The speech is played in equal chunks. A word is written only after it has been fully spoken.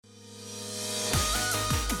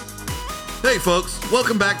Hey folks,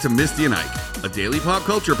 welcome back to Misty and Ike, a daily pop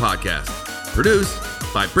culture podcast, produced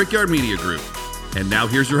by Brickyard Media Group. And now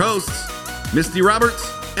here's your hosts, Misty Roberts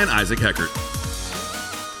and Isaac Heckert.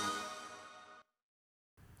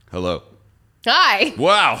 Hello. Hi.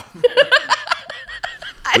 Wow.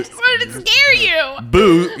 I just wanted to scare you.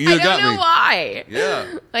 Boo, you got me. I don't know why.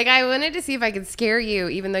 Yeah. Like, I wanted to see if I could scare you,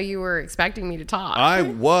 even though you were expecting me to talk. I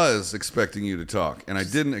was expecting you to talk, and I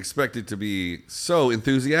didn't expect it to be so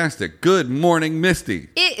enthusiastic. Good morning, Misty.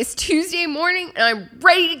 It is Tuesday morning, and I'm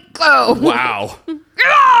ready to go. Wow.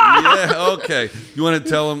 Yeah, okay. You want to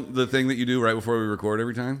tell them the thing that you do right before we record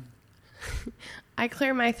every time? I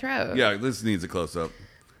clear my throat. Yeah, this needs a close-up.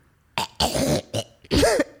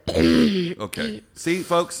 Okay. See,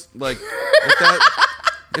 folks, like,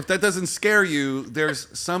 if that doesn't scare you, there's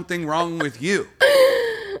something wrong with you.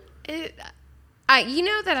 You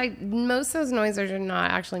know that most of those noises are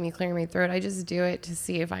not actually me clearing my throat. I just do it to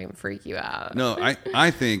see if I can freak you out. No,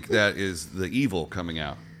 I think that is the evil coming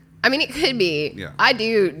out. I mean, it could be. Yeah. I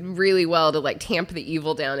do really well to, like, tamp the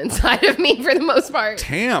evil down inside of me for the most part.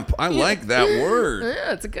 Tamp. I like that word.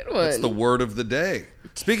 Yeah, it's a good one. It's the word of the day.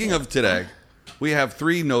 Speaking of today, we have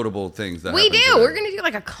three notable things that we happened do. today. We're going to do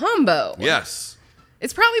like a combo. Yes.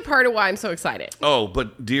 It's probably part of why I'm so excited. Oh,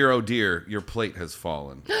 but dear, oh dear, your plate has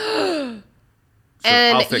fallen. So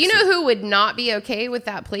and I'll fix you know it. who would not be okay with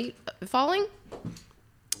that plate falling?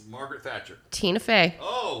 Margaret Thatcher. Tina Fey.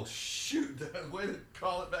 Oh, shoot. Way to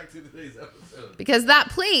call it back to today's episode. Because that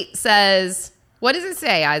plate says, what does it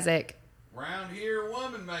say, Isaac? Round here, a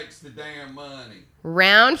woman makes the damn money.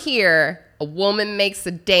 Round here, a woman makes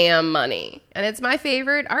the damn money. And it's my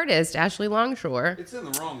favorite artist, Ashley Longshore. It's in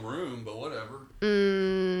the wrong room, but whatever.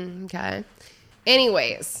 Okay.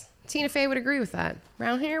 Anyways, Tina Fey would agree with that.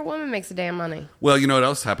 Round here, a woman makes the damn money. Well, you know what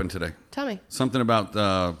else happened today? Tell me. Something about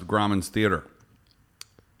Grauman's Theater.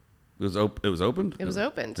 It was opened? It was opened. It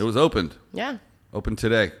was opened. Yeah. Opened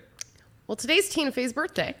today. Well, today's Tina Fey's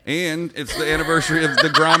birthday. And it's the anniversary of the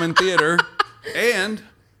Grauman Theater. And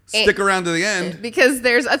stick around to the end. Because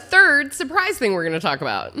there's a third surprise thing we're going to talk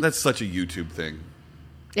about. That's such a YouTube thing.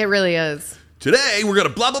 It really is. Today, we're going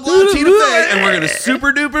to blah, blah, blah Tina Fey, and we're going to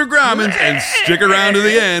super duper Graumans and stick around to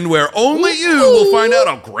the end where only you will find out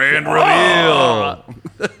a grand reveal.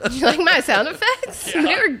 Did you like my sound effects? Yeah.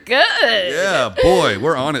 They were good. Yeah, boy,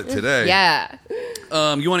 we're on it today. Yeah.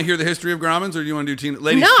 You want to hear the history of Graumans, or do you want to do Tina?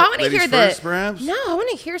 Ladies, No, I want to hear first, perhaps? No, I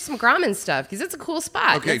want to hear some Grauman stuff because it's a cool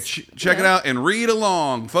spot. Okay, check it out and read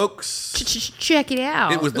along, folks. Check it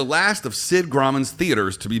out. It was the last of Sid Grauman's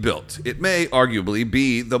theaters to be built. It may arguably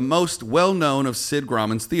be the most well-known of Sid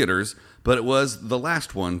Grauman's theaters, but it was the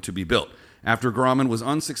last one to be built. After Grauman was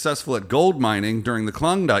unsuccessful at gold mining during the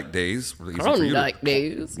Klondike days. Klondike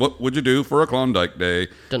days. What would you do for a Klondike day?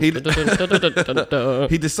 He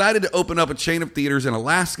decided to open up a chain of theaters in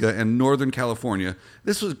Alaska and Northern California.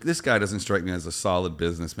 This guy doesn't strike me as a solid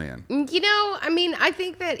businessman. You know, I mean, I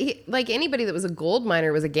think that like anybody that was a gold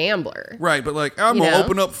miner was a gambler. Right, but like, I'm going to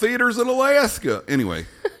open up theaters in Alaska. Anyway,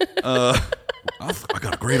 I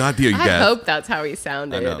got a great idea, you guys. I hope that's how he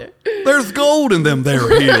sounded. I know. There's gold in them there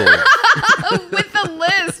hills. With the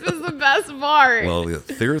lisp is the best part. Well,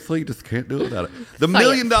 seriously, just can't do it without it. The $1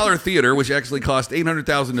 Million Theater, which actually cost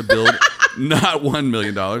 $800,000 to build, not $1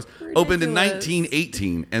 million, opened in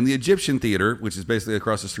 1918. And the Egyptian Theater, which is basically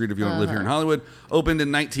across the street if you don't live here in Hollywood, opened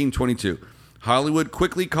in 1922. Hollywood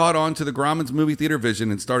quickly caught on to the Grauman's movie theater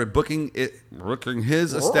vision and started booking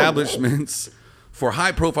his establishments for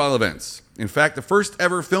high-profile events. In fact, the first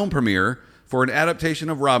ever film premiere for an adaptation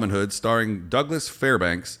of Robin Hood starring Douglas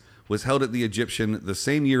Fairbanks was held at the Egyptian the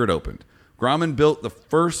same year it opened. Grauman built the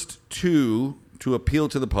first two to appeal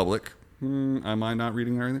to the public. Am I not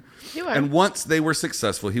reading everything? You are. And once they were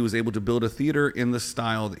successful, he was able to build a theater in the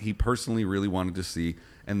style that he personally really wanted to see,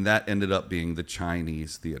 and that ended up being the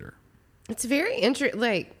Chinese Theater. It's very interesting.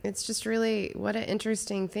 Like, it's just really what an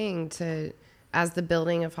interesting thing to, as the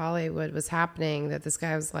building of Hollywood was happening, that this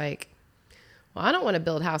guy was like, well, I don't want to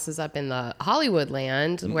build houses up in the Hollywood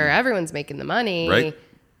land where everyone's making the money. Right.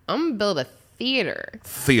 I'm going to build a theater.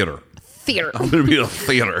 I'm going to be a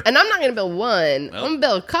theater. And I'm not going to build one. I'm going to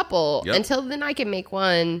build a couple until then I can make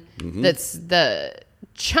one that's the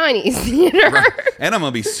Chinese theater. Right. And I'm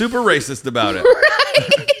going to be super racist about it.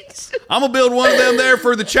 Right. I'm going to build one of them there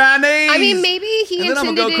for the Chinese. I mean, maybe he And then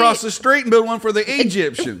I'm going to go across the street and build one for the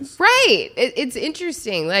Egyptians. Right. It's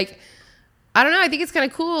interesting. Like, I don't know. I think it's kind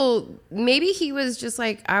of cool. Maybe he was just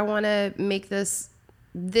like, I want to make this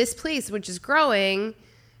place, which is growing,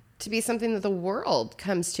 to be something that the world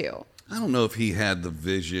comes to. I don't know if he had the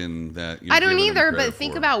vision that you're I don't giving him either, credit but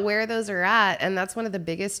think for. about where those are at, and that's one of the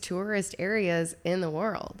biggest tourist areas in the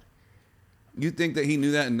world. You think that he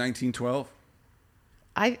knew that in 1912?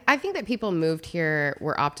 I think that people moved here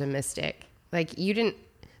were optimistic. Like the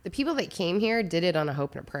people that came here did it on a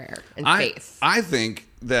hope and a prayer and faith. I think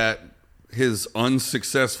that his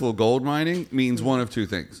unsuccessful gold mining means one of two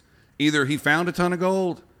things. Either he found a ton of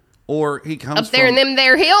gold or he comes up there in them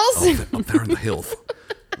there hills. Up there in the hills.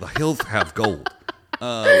 The hills have gold.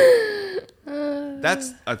 I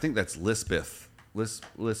think that's Lisbeth.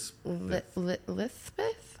 Lisbeth?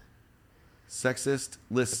 Sexist,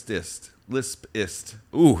 lispist.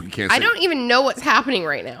 Ooh, you can't say I don't even know what's happening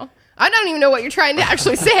right now. I don't even know what you're trying to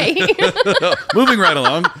actually say. Moving right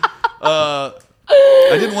along. I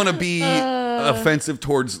didn't want to be offensive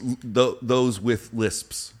towards those with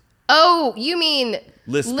lisps. Oh, you mean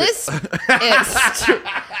lispist?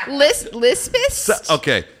 Lispist?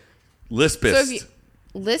 Okay. Lispist.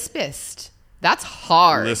 Lispist. That's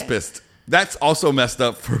hard. Lispist. That's also messed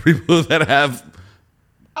up for people that have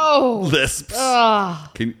lisps.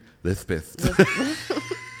 Lispist.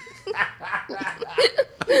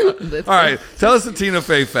 All right. Tell us a Tina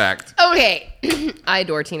Fey fact. Okay. I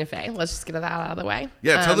adore Tina Fey. Let's just get that out of the way.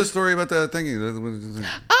 Yeah, tell the story about the thingy.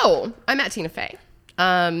 Oh, I met Tina Fey.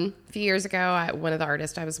 A few years ago, one of the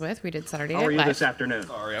artists I was with, we did Saturday Night Live. How are you this afternoon?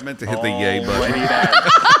 Sorry, I meant to hit the yay button.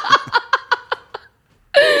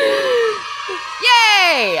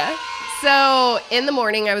 Yay! So in the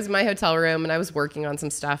morning, I was in my hotel room and I was working on some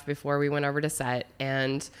stuff before we went over to set.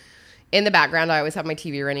 And in the background, I always have my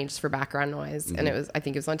TV running just for background noise. Mm-hmm. And I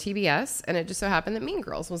think it was on TBS. And it just so happened that Mean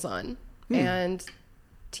Girls was on. And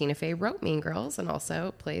Tina Fey wrote Mean Girls and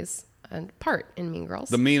also plays a part in Mean Girls.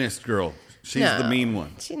 The meanest girl. She's the mean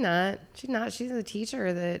one. She's not. She's a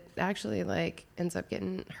teacher that actually ends up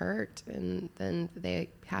getting hurt, and then they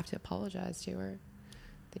have to apologize to her.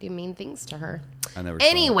 They do mean things to her. I never.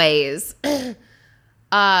 Anyways, we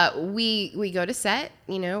go to set.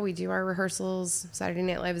 We do our rehearsals. Saturday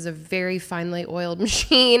Night Live is a very finely oiled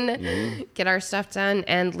machine. Mm-hmm. Get our stuff done,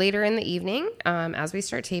 and later in the evening, as we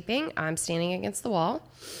start taping, I'm standing against the wall.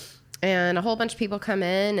 And a whole bunch of people come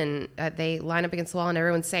in and they line up against the wall and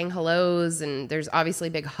everyone's saying hellos. And there's obviously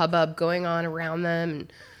a big hubbub going on around them.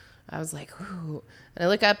 And I was like, ooh. And I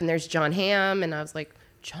look up and there's John Hamm. And I was like,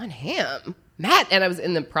 John Hamm? Matt? And I was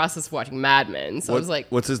in the process of watching Mad Men. So I was like,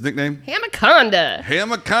 what's his nickname? Hammaconda.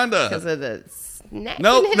 Hammaconda. Because of the snap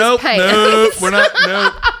nope, in his nope, pants. nope. We're not,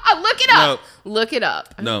 nope. Look it up. Nope. Look it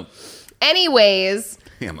up. No. Anyways,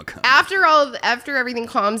 Hammaconda. After everything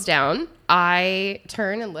calms down, I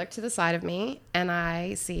turn and look to the side of me, and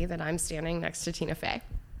I see that I'm standing next to Tina Fey.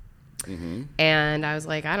 Mm-hmm. And I was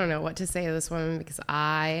like, I don't know what to say to this woman because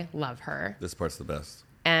I love her. This part's the best.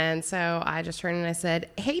 And so I just turned and I said,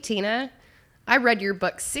 hey, Tina, I read your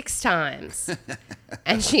book 6 times.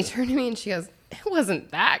 And she turned to me and she goes, it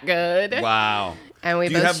wasn't that good. Wow. And we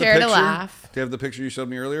both shared a laugh. Do you have the picture you showed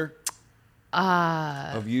me earlier?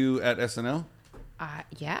 Of you at SNL?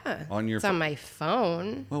 Yeah. It's on my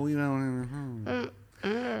phone. Well, we don't.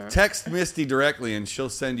 Text Misty directly, and she'll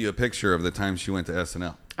send you a picture of the time she went to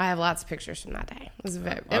SNL. I have lots of pictures from that day.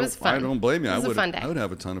 It was fun. I don't blame you. It was a fun day. I would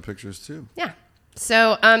have a ton of pictures too. Yeah.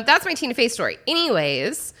 So that's my Tina Fey story.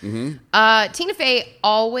 Anyways, Tina Fey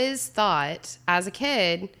always thought as a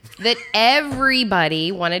kid that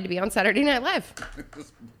everybody wanted to be on Saturday Night Live.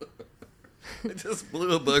 I just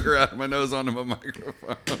blew a booger out of my nose onto my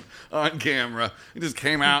microphone on camera. It just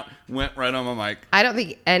came out, went right on my mic. I don't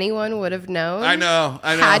think anyone would have known. I know.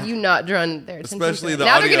 Had you not drawn their attention. Especially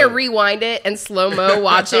now audio. they're going to rewind it and slow-mo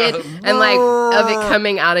watch it and of it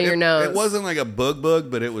coming out of your nose. It wasn't like a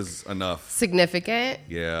bug, but it was enough. Significant.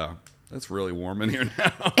 Yeah. That's really warm in here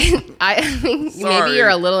now. I think maybe you're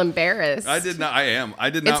a little embarrassed. I did not. I am. I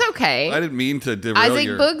did not. It's okay. I didn't mean to derail I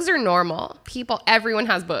think bugs are normal. Everyone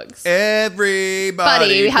has bugs.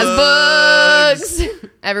 Everybody has bugs.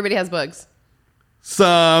 Everybody has bugs.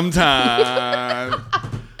 Sometimes.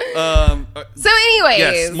 So anyways.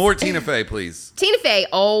 Yes, more Tina Fey, please. Tina Fey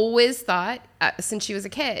always thought, since she was a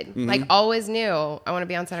kid, always knew, I want to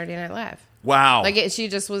be on Saturday Night Live. Wow.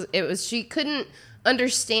 She couldn't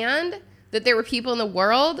understand that there were people in the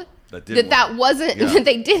world that they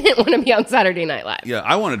didn't want to be on Saturday Night Live. Yeah,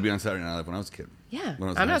 I wanted to be on Saturday Night Live when I was a kid. Yeah,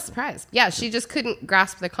 I'm not surprised. Yeah, she just couldn't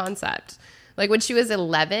grasp the concept. Like when she was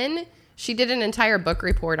 11, she did an entire book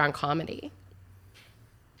report on comedy.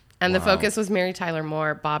 And the focus was Mary Tyler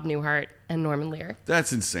Moore, Bob Newhart, and Norman Lear.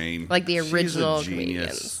 That's insane. Like the original She's a genius.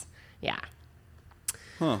 comedians. Yeah.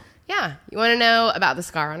 Huh. Yeah. You want to know about the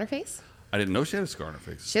scar on her face? I didn't know she had a scar on her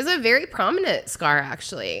face. She has a very prominent scar,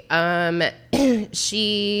 actually. Here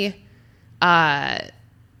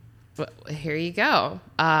you go.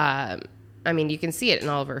 You can see it in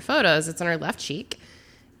all of her photos. It's on her left cheek.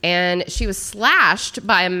 And she was slashed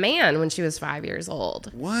by a man when she was 5 years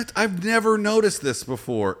old. What? I've never noticed this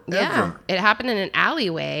before. Yeah, Ever. it happened in an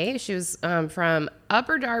alleyway. She was from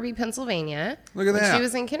Upper Darby, Pennsylvania. Look at when that. She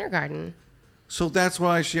was in kindergarten. So that's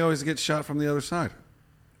why she always gets shot from the other side.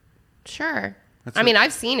 Sure. That's I mean,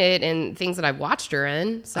 I've seen it in things that I've watched her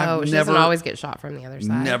in, so I've she never- doesn't always get shot from the other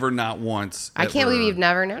side. Never, not once. I can't ever. believe you've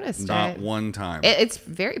never noticed Not it. one time. It's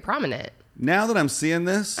very prominent. Now that I'm seeing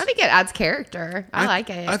this, I think it adds character. I like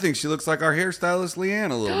it. I think she looks like our hairstylist Leanne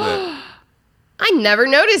a little bit. I never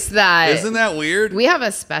noticed that. Isn't that weird? We have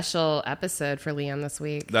a special episode for Leanne this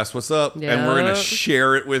week. That's what's up. And we're going to Yep.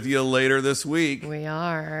 share it with you later this week. We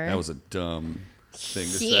are. That was a dumb thing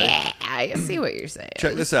to say. Yeah, I see what you're saying.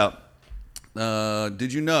 Check this out.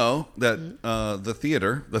 Did you know that the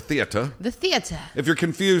theater, The theater. if you're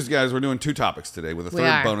confused, guys, we're doing two topics today with a We third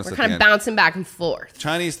are. bonus We're at kind the of end. bouncing back and forth.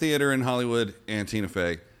 Chinese theater in Hollywood and Tina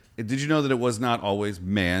Fey. Did you know that it was not always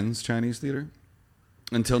man's Chinese theater?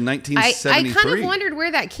 Until I 1973. kind of wondered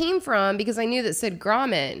where that came from because I knew that Sid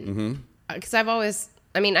Grauman. Because I've always,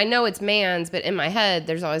 I mean, I know it's Mann's, but in my head,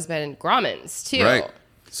 there's always been Grauman's too. Right.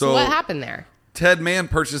 So So- what happened there? Ted Mann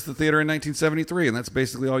purchased the theater in 1973, and that's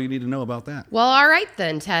basically all you need to know about that. Well, all right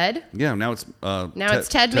then, Ted. Yeah, now it's it's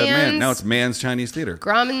Ted Mann. Mann's- Now it's Mann's Chinese Theater.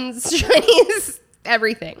 Grauman's Chinese,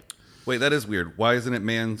 everything. Wait, that is weird. Why isn't it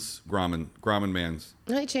Mann's Grauman Mann's?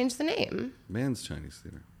 I changed the name. Mann's Chinese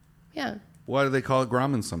Theater. Yeah. Why do they call it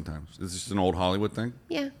Grauman sometimes? Is this just an old Hollywood thing?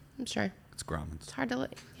 Yeah, I'm sure. It's Grauman's. It's hard to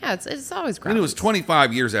look. Yeah, it's always Grauman's. And it was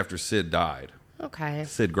 25 years after Sid died. Okay.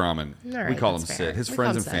 Sid Grauman. All right, we call him that's fair. Sid. His We friends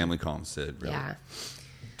call and him Sid. family call him Sid. Really.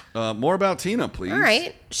 Yeah. More about Tina, please. All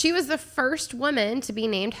right. She was the first woman to be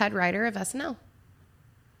named head writer of SNL.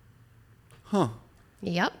 Huh.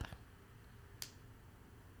 Yep.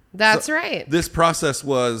 That's right. This process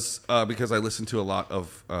was because I listened to a lot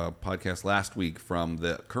of podcasts last week from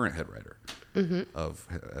the current head writer of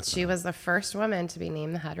SNL. She was the first woman to be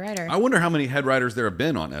named the head writer. I wonder how many head writers there have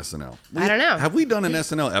been on SNL. I don't know. Have we done an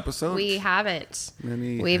SNL episode? We haven't.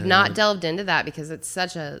 Many We've head- not delved into that because it's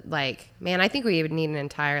such a man, I think we would need an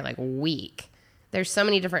entire week. There's so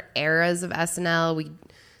many different eras of SNL.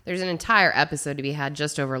 There's an entire episode to be had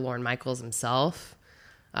just over Lorne Michaels himself.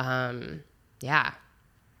 Yeah.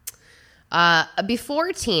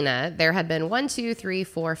 Before Tina, there had been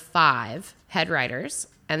 5 head writers,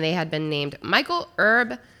 and they had been named Michael,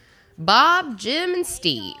 Herb, Bob, Jim, and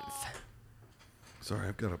Steve. Sorry,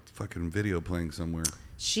 I've got a fucking video playing somewhere.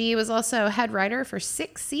 She was also head writer for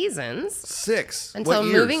 6 seasons 6. until What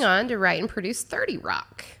years? moving on to write and produce 30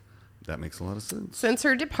 Rock. That makes a lot of sense. Since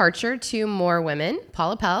her departure, 2 more women,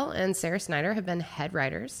 Paula Pell and Sarah Snyder, have been head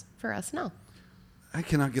writers for SNL. I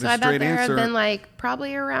cannot get So a I bet straight there answer. have been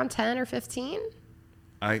probably around 10 or 15.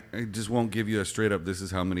 I just won't give you a straight up. This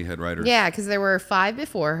is how many head writers. Yeah, because there were 5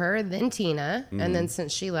 before her, then Tina, and Mm-hmm. then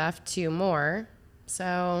since she left, 2 more.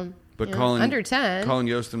 So, But you know, Colin, under 10. Colin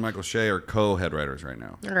Yost and Michael Shea are co-head writers right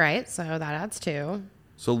now. All right, so that adds 2.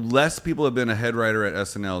 So less people have been a head writer at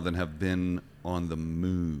SNL than have been on the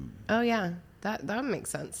moon. Oh, yeah, that would make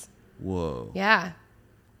sense. Whoa. Yeah,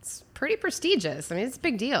 it's pretty prestigious. I mean, it's a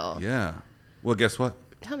big deal. Yeah. Well, guess what?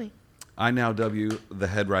 Tell me. I now dub you the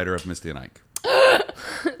head writer of Misty and Ike.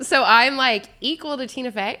 So I'm equal to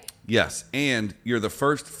Tina Fey? Yes, and you're the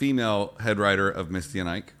first female head writer of Misty and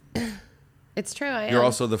Ike. It's true, I am. You're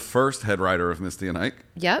also the first head writer of Misty and Ike.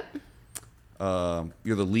 Yep.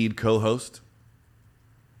 You're the lead co-host.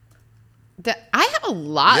 I have a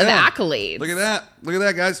lot of Yeah. accolades. Look at that. Look at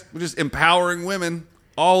that, guys. We're just empowering women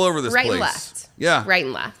all over this Right place. and left. Yeah. Right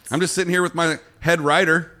and left. I'm just sitting here with my head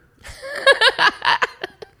writer.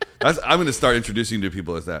 I'm going to start introducing you to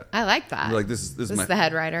people as that. I like that. You're like, this is my the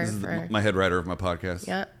head writer. This is for, my head writer of my podcast.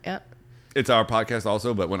 yeah, yeah. It's our podcast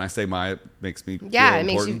also, but when I say my, it makes me Yeah, feel it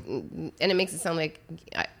makes important. you, and it makes it sound like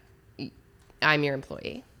I'm your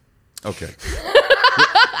employee. Okay.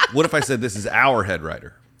 What if I said this is our head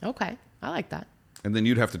writer? Okay, I like that. And then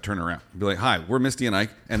you'd have to turn around and be like, hi, we're Misty and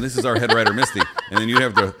Ike, and this is our head writer, Misty. And then you'd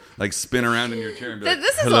have to spin around in your chair and be like,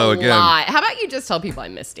 This is hello a again. lot. How about you just tell people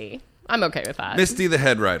I'm Misty? I'm okay with that. Misty the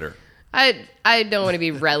head writer. I don't want to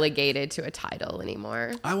be relegated to a title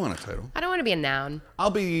anymore. I want a title. I don't want to be a noun. I'll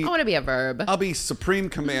be I want to be a verb. I'll be Supreme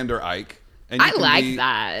Commander Ike. And you I can like be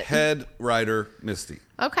that. Head writer Misty.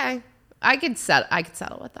 Okay, I could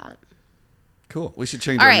settle with that. Cool. We should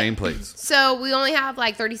change All our right. nameplates. So we only have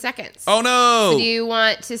 30 seconds. Oh no! Do you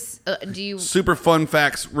want to? Do you? Super fun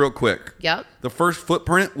facts, real quick. Yep. The first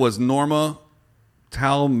footprint was Norma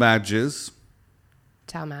Talmadge's.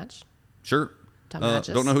 Talmadge. Sure.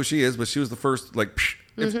 Talmadge's. Don't know who she is, but she was the first.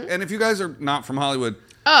 And if you guys are not from Hollywood,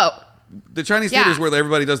 Oh, The Chinese Yeah. theater is where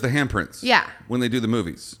everybody does the handprints. Yeah. When they do the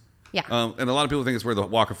movies. Yeah. And a lot of people think it's where the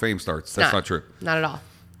Walk of Fame starts. That's not true. Not at all.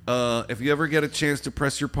 If you ever get a chance to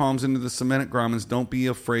press your palms into the cement at Grauman's, don't be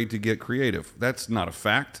afraid to get creative. That's not a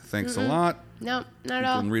fact. Thanks a lot. No, not at You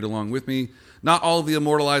all. can read along with me. Not all of the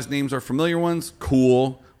immortalized names are familiar ones.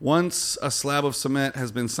 Cool. Once a slab of cement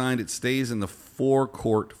has been signed, it stays in the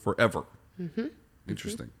forecourt forever.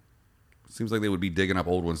 Interesting. Seems like they would be digging up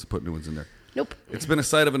old ones to put new ones in there. Nope. It's been a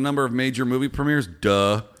site of a number of major movie premieres.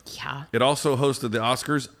 Duh. Yeah. It also hosted the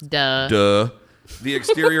Oscars. Duh. Duh. The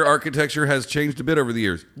exterior architecture has changed a bit over the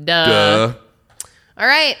years. Duh. All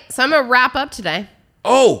right. So I'm going to wrap up today.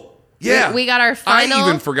 Oh, yeah. We got our final. I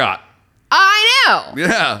even forgot. I know.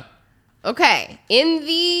 Yeah. Okay. In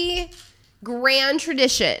the grand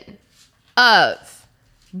tradition of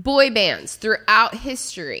boy bands throughout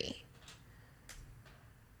history,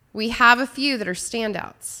 we have a few that are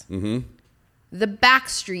standouts. Mm-hmm. The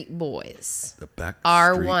Backstreet Boys The Backstreet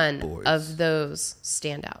are one Boys. of those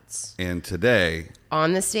standouts. And today,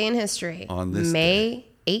 On this day in history, On this May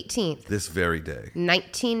 18th, this very day,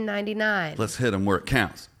 1999, let's hit them where it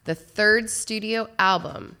counts. the third studio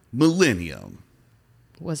album Millennium.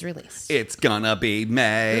 was released. It's gonna be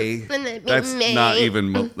May. That's May. not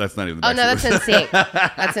even. That's not even. The Oh no, that's Backstreet Boys.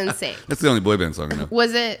 NSYNC. That's NSYNC. That's the only boy band song I know.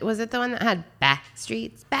 Was it the one that had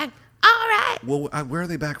Backstreet's Back? All right. Well, where are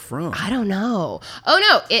they back from? I don't know. Oh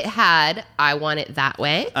no, it had I Want It That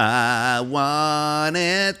Way. I want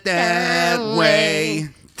it that way.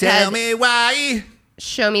 Tell me why.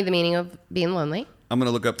 Show Me the Meaning of Being Lonely. I'm gonna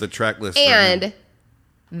look up the track list. right And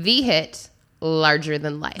the hit Larger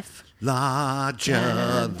Than Life. now.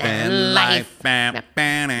 Larger than life. Bow,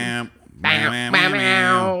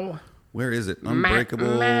 Where is it?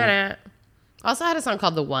 Unbreakable. Also had a song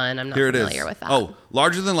called The One. I'm not Here it is. familiar with that. Oh,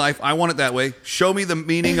 Larger Than Life. I Want It That Way. Show Me the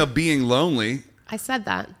Meaning of Being Lonely. I said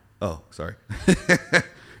that. Oh, sorry.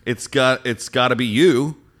 It's got to be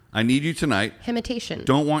you. I Need You Tonight. Imitation.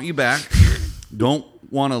 Don't Want You Back. Don't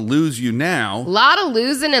Want to Lose You Now. Lot of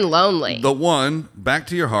losing and lonely. The One. Back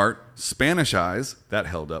to Your Heart. Spanish Eyes. That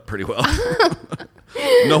held up pretty well.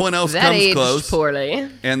 No One Else that Comes aged Close. poorly.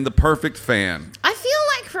 And The Perfect Fan. I feel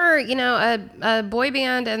like for, a boy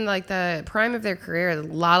band and like the prime of their career, a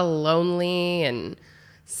lot of lonely and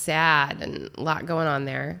sad and a lot going on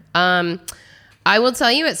there. I will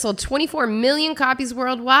tell you, it sold 24 million copies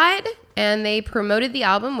worldwide, and they promoted the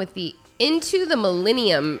album with the Into the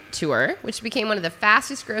Millennium tour, which became one of the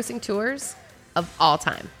fastest grossing tours of all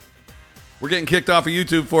time. We're getting kicked off of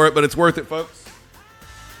YouTube for it, but it's worth it, folks.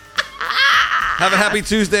 Have a happy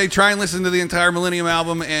Tuesday. Try and listen to the entire Millennium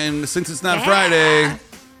album, and since it's not a Friday,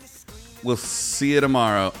 we'll see you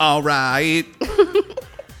tomorrow. All right.